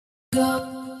Go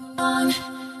on,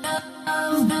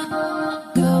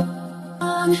 go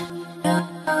on,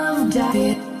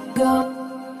 daddy, go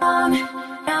on,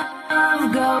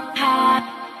 go higher,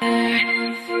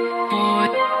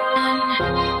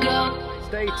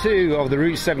 go. Day 2 of the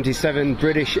Route 77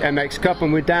 British MX Cup,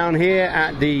 and we're down here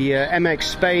at the MX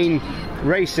Spain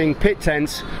Racing pit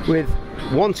tents with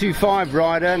 125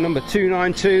 rider number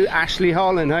 292 Ashley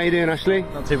Harland. How you doing, Ashley?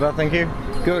 Not too bad, thank you.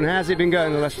 Good. And how's it been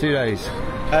going the last 2 days?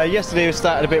 Yesterday we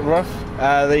started a bit rough.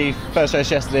 The first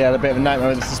race yesterday had a bit of a nightmare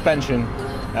with the suspension,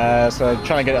 so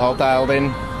trying to get it all dialed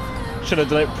in. Should have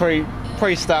done it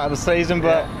pre-start of the season,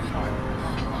 but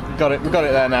we got it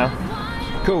there now.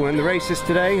 Cool. And the races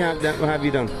today, what have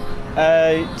you done?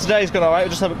 Today's gone alright. I've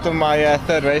just done my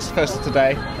third race, first of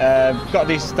today. Got a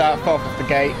decent start, 4th off the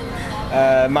gate.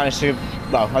 Managed to,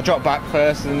 I dropped back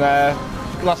first, and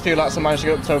last few laps I managed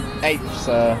to get up to 8th,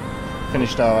 so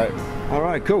finished alright.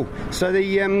 Alright, cool. So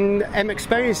the MX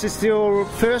Spain, is this your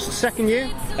first, second year?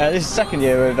 This is second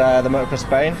year with the Motocross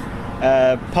Spain.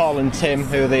 Paul and Tim,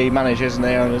 who are the managers and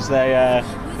the owners,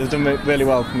 they've done really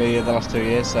well for me the last 2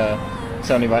 years, so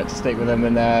it's only right to stick with them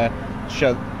and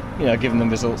give them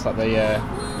results that they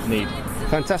need.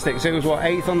 Fantastic. So it was what,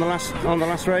 8th on the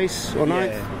last race, or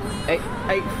 9th? Yeah.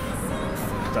 8th.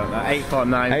 Don't know, 8th or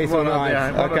 9th. 8th or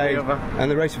 9th. Okay.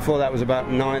 And the race before that was about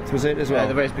 9th, was it, as well? Yeah,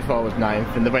 the race before was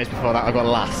 9th, and the race before that I got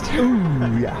last.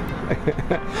 Ooh,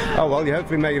 yeah. Oh well, you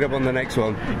hopefully make it up on the next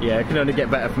one. Yeah, it can only get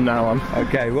better from now on.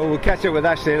 Okay, well we'll catch up with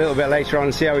Ashley a little bit later on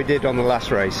and see how he did on the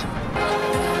last race.